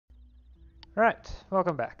Right,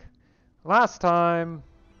 welcome back. Last time...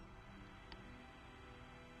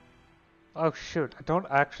 Oh shoot, I don't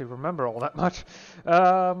actually remember all that much.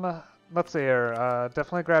 Let's see here.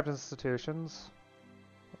 Definitely grabbed institutions.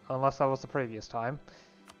 Unless that was the previous time.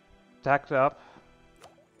 Tacked up.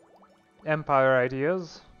 Empire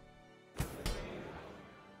ideas.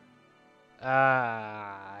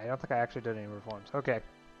 I don't think I actually did any reforms. Okay.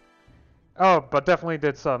 Oh, but definitely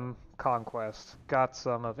did some conquest. Got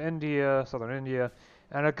some of India, southern India,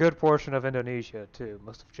 and a good portion of Indonesia too.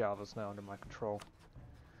 Most of Java's now under my control.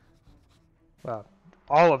 Well,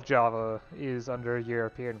 all of Java is under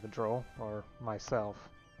European control, or myself.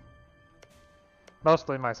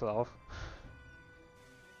 Mostly myself.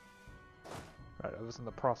 Right, I was in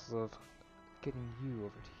the process of getting you over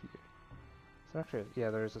to here. So actually,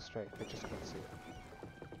 yeah, there is a strait. I just can't see it.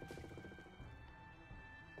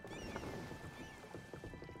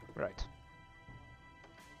 Right.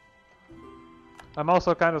 I'm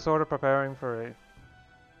also kind of sort of preparing for a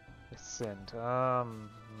Sint. I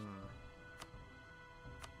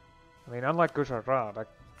mean, unlike Gujarat,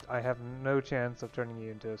 I have no chance of turning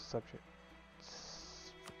you into a subject.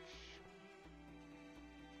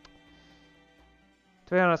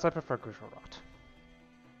 To be honest, I prefer Gujarat.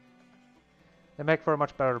 They make for a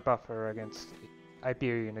much better buffer against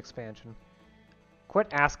Iberian expansion.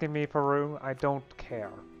 Quit asking me, Peru. I don't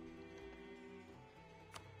care.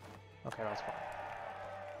 Okay, that's fine.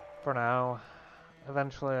 For now.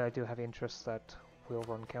 Eventually, I do have interests that will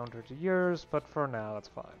run counter to yours, but for now, that's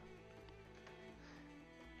fine.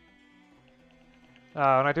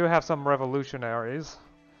 And I do have some revolutionaries,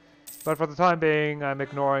 but for the time being, I'm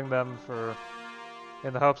ignoring them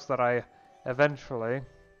in the hopes that I eventually...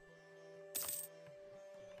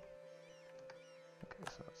 Okay,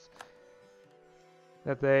 so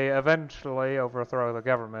that they eventually overthrow the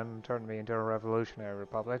government and turn me into a revolutionary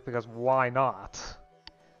republic, because why not?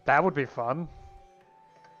 That would be fun.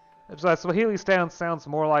 Swahilistan sounds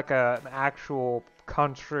more like an actual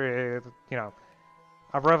country, you know,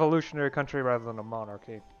 a revolutionary country rather than a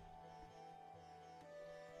monarchy.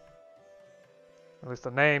 At least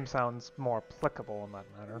the name sounds more applicable in that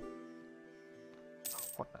matter. Oh,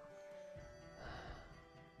 what now?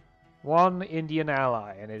 One Indian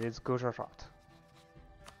ally, and it is Gujarat.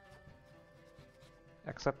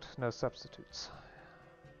 Except no substitutes.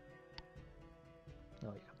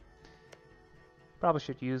 Oh yeah. Probably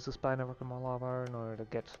should use the Spy Network in Malabar in order to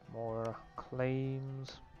get more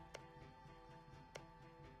claims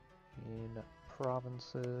in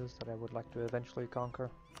provinces that I would like to eventually conquer.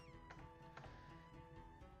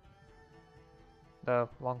 The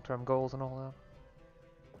long-term goals and all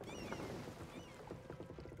that.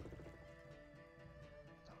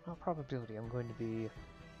 So no probability I'm going to be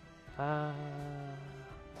trying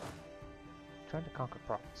to conquer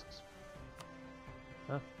provinces.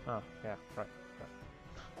 Huh? Oh, yeah, right.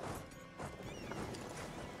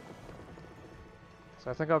 So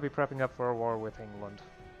I think I'll be prepping up for a war with England.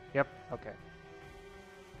 Yep, okay.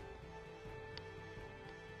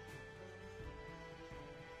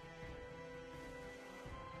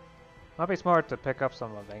 Might be smart to pick up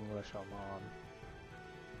some of English Oman.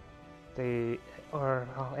 Or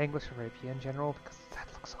English Arabia in general, because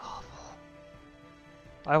that looks awful.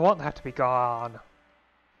 I want that to be gone.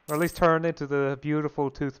 Or at least turn into the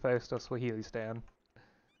beautiful toothpaste of Swahilistan.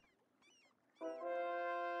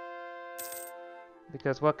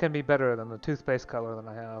 Because what can be better than the toothpaste color that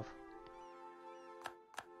I have?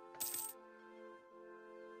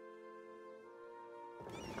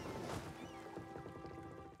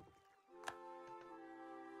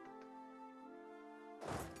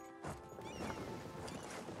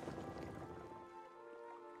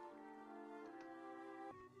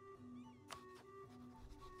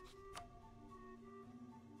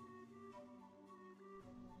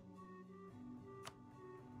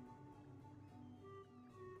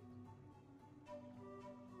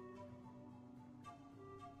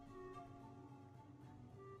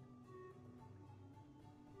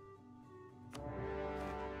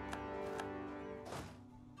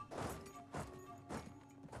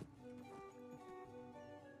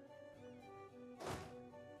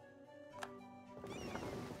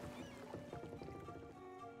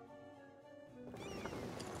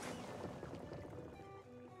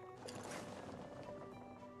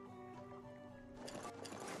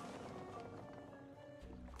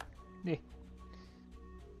 Yeah.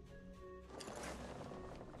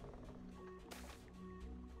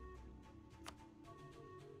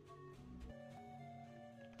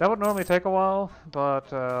 That would normally take a while,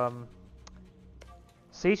 but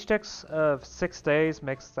siege ticks of 6 days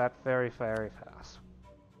makes that very, very fast.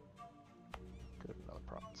 Good, another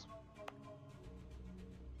province.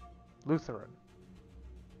 Lutheran.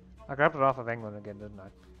 I grabbed it off of England again, didn't I?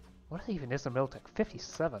 What even is the Miltech?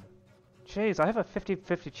 57. Jeez, I have a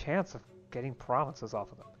 50-50 chance of getting provinces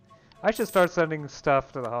off of them. I should start sending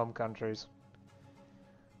stuff to the home countries.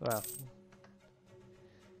 Well,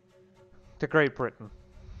 to Great Britain.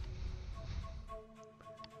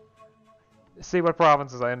 See what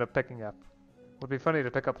provinces I end up picking up. Would be funny to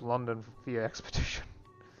pick up London via expedition.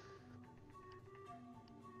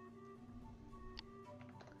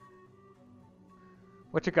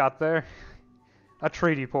 What you got there? A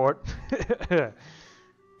treaty port. Okay,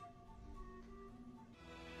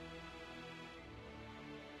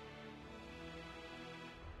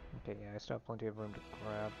 yeah, I still have plenty of room to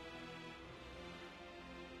grab.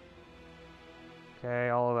 Okay,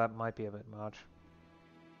 all of that might be a bit much.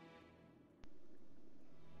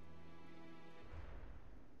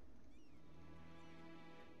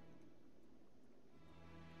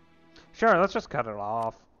 Sure, let's just cut it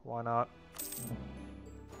off. Why not?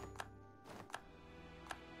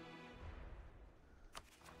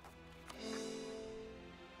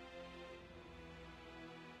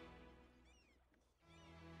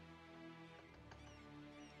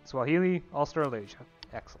 Swahili, Australasia.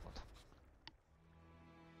 Excellent.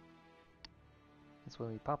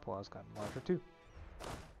 Swahili Papua's gotten larger too.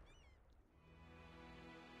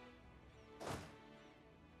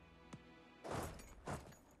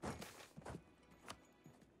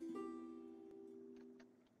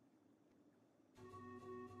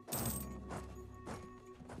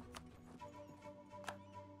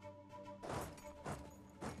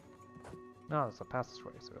 No, there's a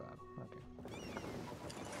passageway through that. Okay.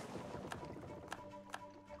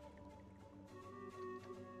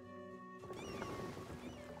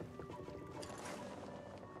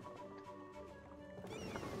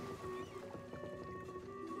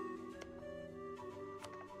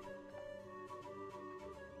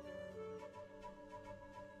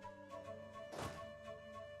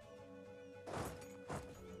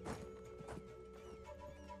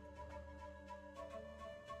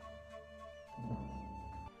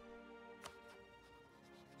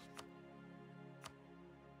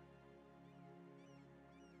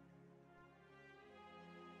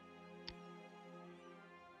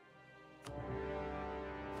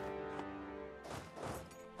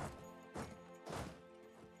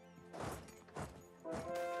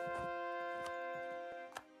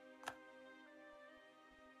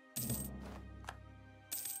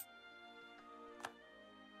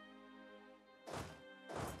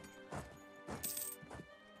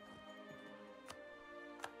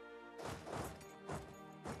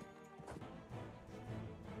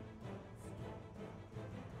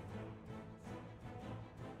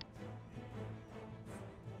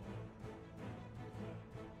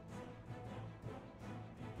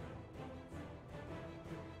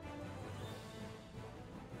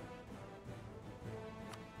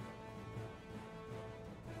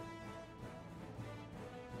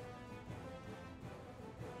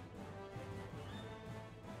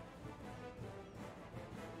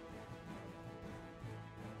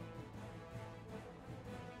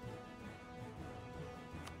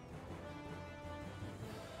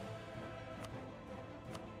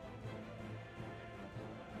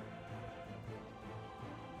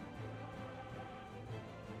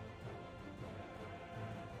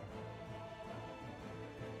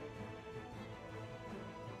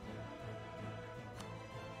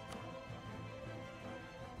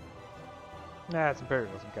 Nah, it's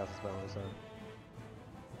imperialism counts as well as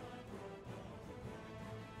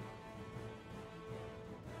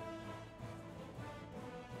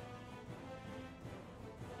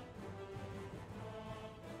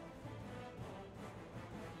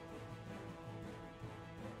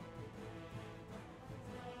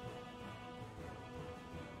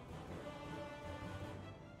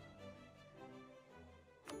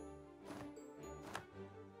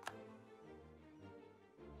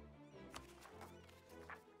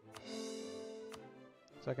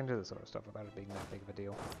so I can do this sort of stuff without it being that big of a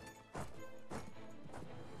deal.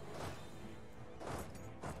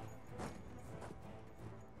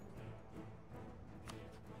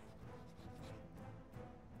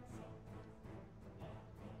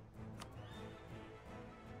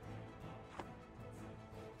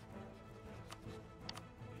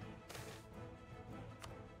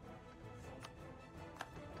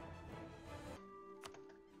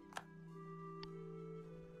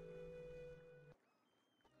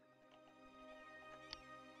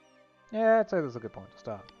 Yeah, I'd say this is a good point to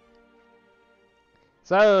start.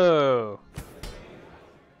 So,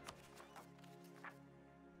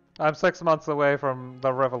 I'm 6 months away from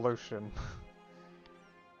the revolution.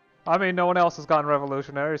 I mean, no one else has gone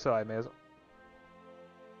revolutionary, so I may as well.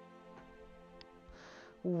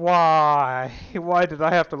 Why? Why did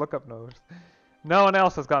I have to look up notes? No one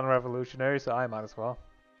else has gone revolutionary, so I might as well.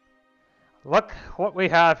 Look what we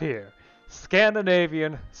have here.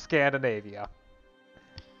 Scandinavia.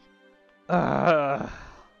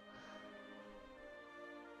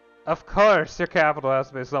 Of course, your capital has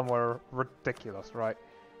to be somewhere ridiculous, right?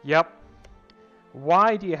 Yep.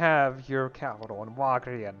 Why do you have your capital in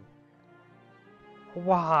Wagrien?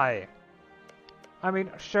 Why? I mean,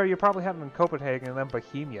 sure, you probably have them in Copenhagen and then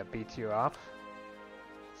Bohemia beats you up.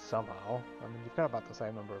 Somehow. I mean, you've got about the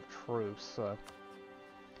same number of troops, so...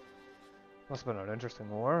 Must have been an interesting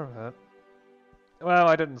war, but... Well,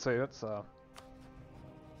 I didn't see it, so...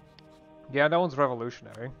 Yeah, no one's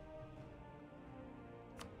revolutionary.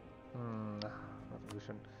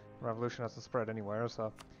 Revolution hasn't spread anywhere,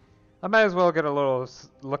 so... I might as well get a little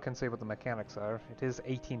look and see what the mechanics are. It is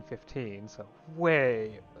 1815, so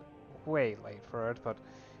way late for it, but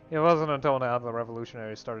it wasn't until now the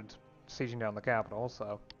revolutionaries started sieging down the capital,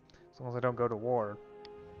 so as long as they don't go to war.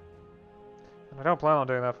 And I don't plan on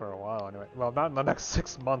doing that for a while anyway. Well, not in the next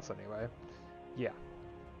 6 months anyway. Yeah.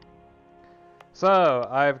 So,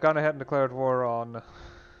 I've gone ahead and declared war on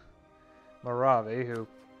Moravi, who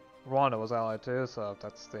Rwanda was allied to, so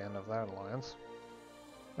that's the end of that alliance.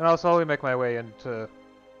 And I'll slowly make my way into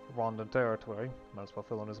Rwandan territory. Might as well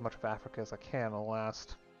fill in as much of Africa as I can in the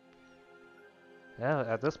last... Yeah,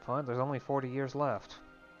 at this point, there's only 40 years left.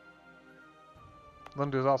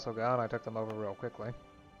 Lundu's also gone, I took them over real quickly.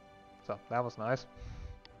 So, that was nice.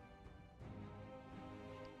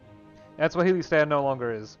 And Swahilistan no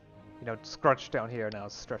longer is, you know, scrunched down here, now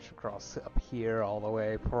it's stretched across up here all the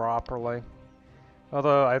way properly.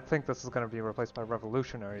 Although, I think this is going to be replaced by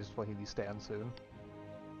revolutionaries Swahilistan soon.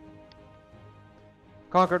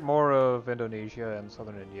 Conquered more of Indonesia and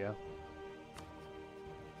southern India.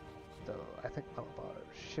 Though, I think Malabar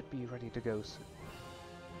should be ready to go soon.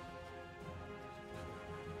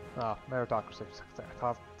 Ah, meritocracy. I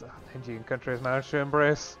thought the Indian countries managed to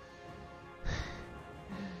embrace.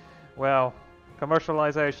 Well,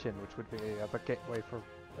 commercialization, which would be the gateway for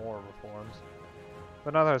more reforms.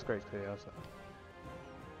 But not as great here, so...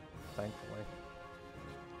 Thankfully.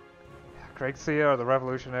 Great Sea are the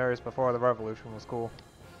revolutionaries before the revolution was cool.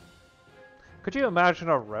 Could you imagine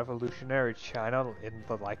a revolutionary China in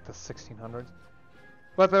the 1600s?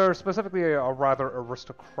 But they're specifically a rather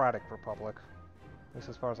aristocratic republic. At least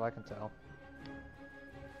as far as I can tell.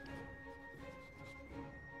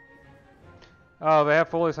 Oh, they have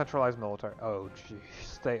fully centralized military. Oh,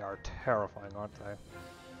 jeez. They are terrifying, aren't they?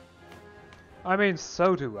 I mean,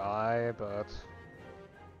 so do I, but...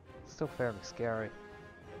 It's still fairly scary.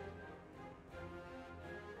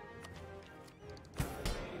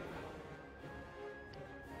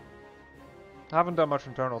 I haven't done much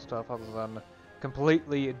internal stuff other than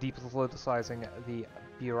completely depoliticizing the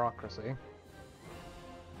bureaucracy.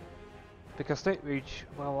 Because State Reach,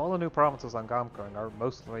 well, all the new provinces on Gamkering are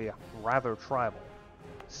mostly rather tribal.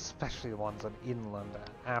 Especially the ones in inland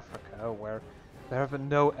Africa, where there have been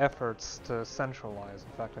no efforts to centralize.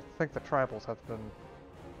 In fact, I think the tribals have been...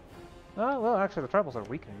 Oh, well, actually, the tribals are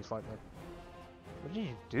weakening slightly. What did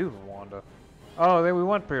you do, Rwanda? Oh, we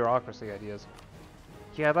want bureaucracy ideas.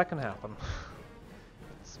 Yeah, that can happen.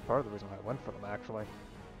 That's part of the reason I went for them, actually.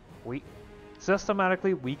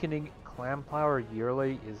 Systematically weakening clan power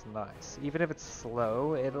yearly is nice. Even if it's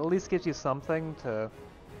slow, it at least gives you something to...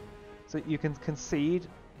 So you can concede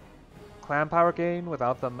clan power gain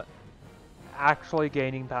without them actually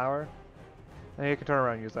gaining power. And you can turn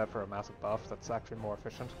around and use that for a massive buff that's actually more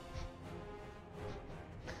efficient.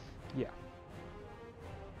 Yeah.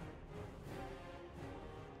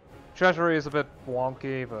 Treasury is a bit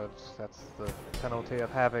wonky, but that's the penalty of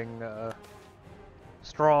having a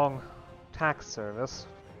strong tax service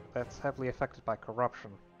that's heavily affected by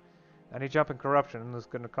corruption. Any jump in corruption is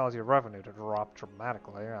going to cause your revenue to drop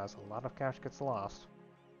dramatically, as a lot of cash gets lost.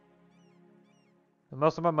 And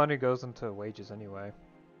most of my money goes into wages anyway.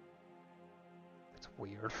 It's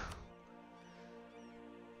weird.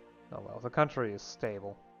 Oh well, the country is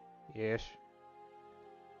stable. Ish.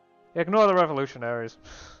 Ignore the revolutionaries.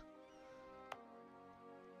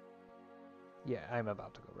 Yeah, I'm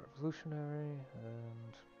about to go revolutionary,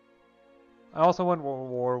 and... I also went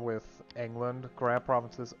war with England, grab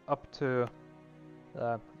provinces up to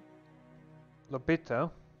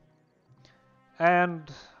Lobito,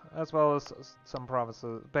 and as well as some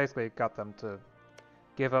provinces, basically got them to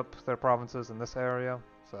give up their provinces in this area,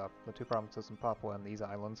 so the 2 provinces in Papua and these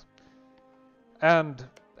islands, and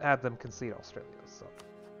had them concede Australia, so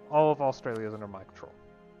all of Australia is under my control.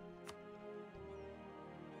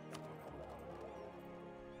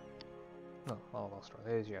 no, all of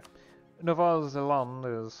Australasia. Nouveau Zealand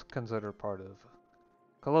is considered part of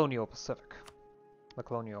colonial Pacific, the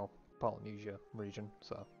colonial Polynesia region,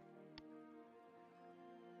 so.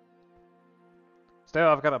 Still,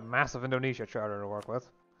 I've got a massive Indonesia charter to work with.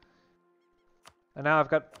 And now I've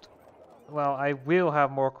got, well, I will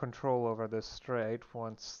have more control over this strait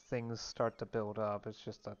once things start to build up. It's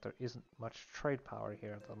just that there isn't much trade power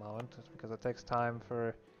here at the moment. It's because it takes time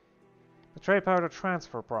for the trade power to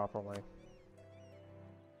transfer properly.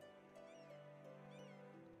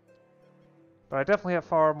 But I definitely have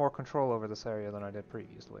far more control over this area than I did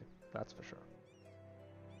previously. That's for sure.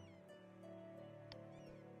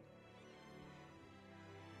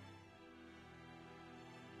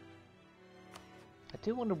 I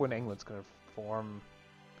do wonder when England's going to form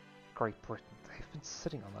Great Britain. They've been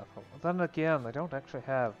sitting on that for a while. Then again, they don't actually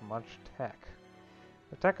have much tech.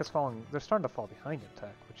 The tech is falling, they're starting to fall behind in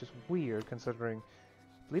tech, which is weird considering,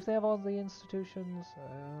 I believe they have all the institutions.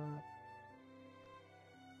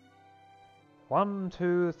 1,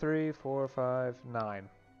 2, 3, 4, 5, 9.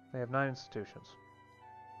 They have 9 institutions.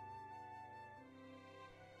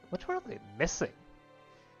 Which one are they missing?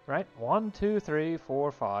 Right? 1, 2, 3,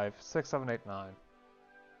 4, 5, 6, 7, 8, 9.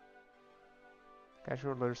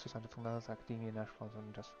 Casual literacy, scientific knowledge, academia, nationalism,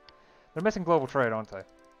 just... They're missing global trade, aren't they?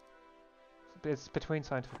 It's between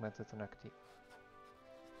scientific methods and academia.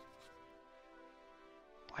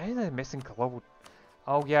 Why are they missing global...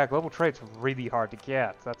 Oh yeah, global trade's really hard to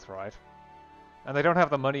get, that's right. And they don't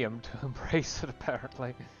have the money to embrace it,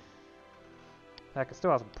 apparently. Heck, it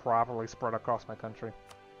still hasn't properly spread across my country.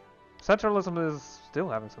 Centralism is still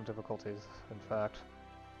having some difficulties, in fact.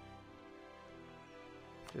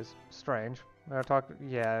 Which is strange.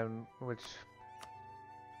 Yeah, which...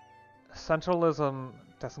 Centralism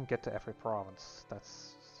doesn't get to every province.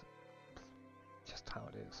 That's just how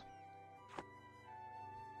it is.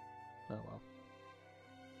 Oh well.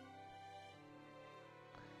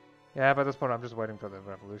 Yeah, by this point I'm just waiting for the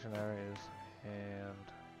revolutionaries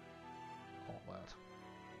and all that.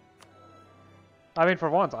 I mean, for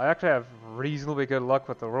once, I actually have reasonably good luck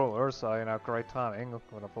with the rulers, so, you know, great timing.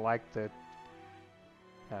 Would have liked to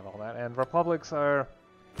have all that. And republics are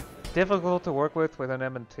difficult to work with an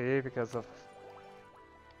M&T because of...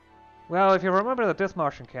 Well, if you remember the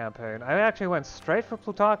Dismartian campaign, I actually went straight for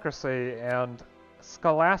plutocracy and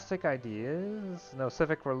scholastic ideas, no,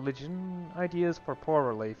 civic religion ideas for poor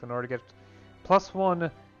relief in order to get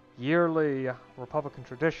 +1 yearly Republican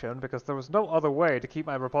tradition, because there was no other way to keep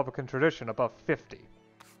my Republican tradition above 50.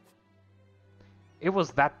 It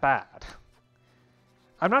was that bad.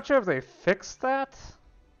 I'm not sure if they fixed that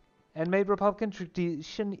and made Republican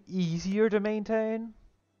tradition easier to maintain.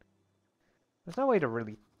 There's no way to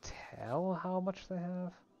really tell how much they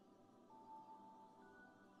have.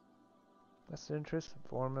 Vested interest,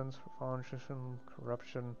 informants, reformation,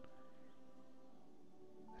 corruption.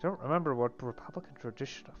 I don't remember what Republican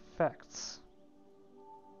tradition affects.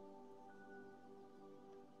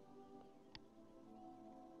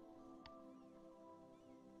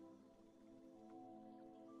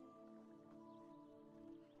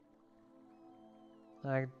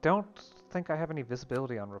 I don't think I have any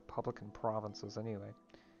visibility on Republican provinces anyway.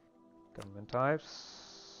 Government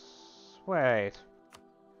types... Wait.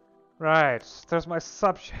 Right, there's my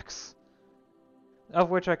subjects. Of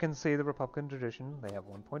which I can see the Republican tradition. They have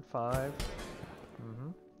 1.5.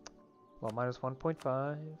 Well, minus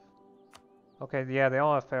 1.5. Okay, yeah, they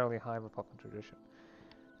all have fairly high Republican tradition.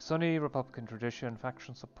 Sunni Republican tradition,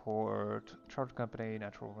 faction support, charter company,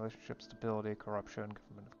 natural relationship stability, corruption,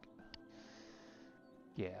 government of...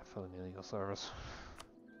 Yeah, familial service.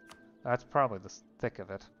 That's probably the thick of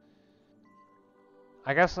it.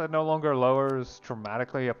 I guess it no longer lowers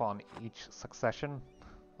dramatically upon each succession,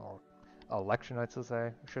 or election, I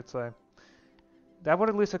should say. That would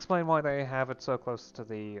at least explain why they have it so close to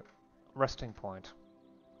the resting point.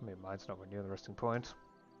 I mean, mine's nowhere near the resting point.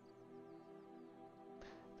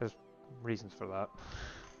 There's reasons for that.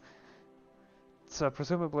 So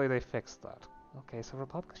presumably they fixed that. Okay, so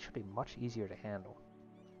Republicans should be much easier to handle.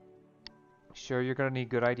 Sure, you're gonna need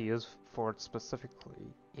good ideas for it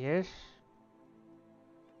specifically-ish.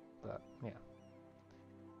 But, yeah.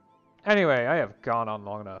 Anyway, I have gone on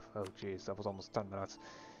long enough. Oh jeez, that was almost 10 minutes.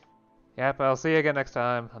 Yep, I'll see you again next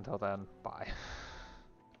time. Until then, bye.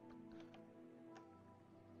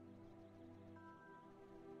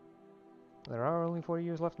 There are only 4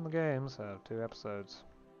 years left in the game, so 2 episodes.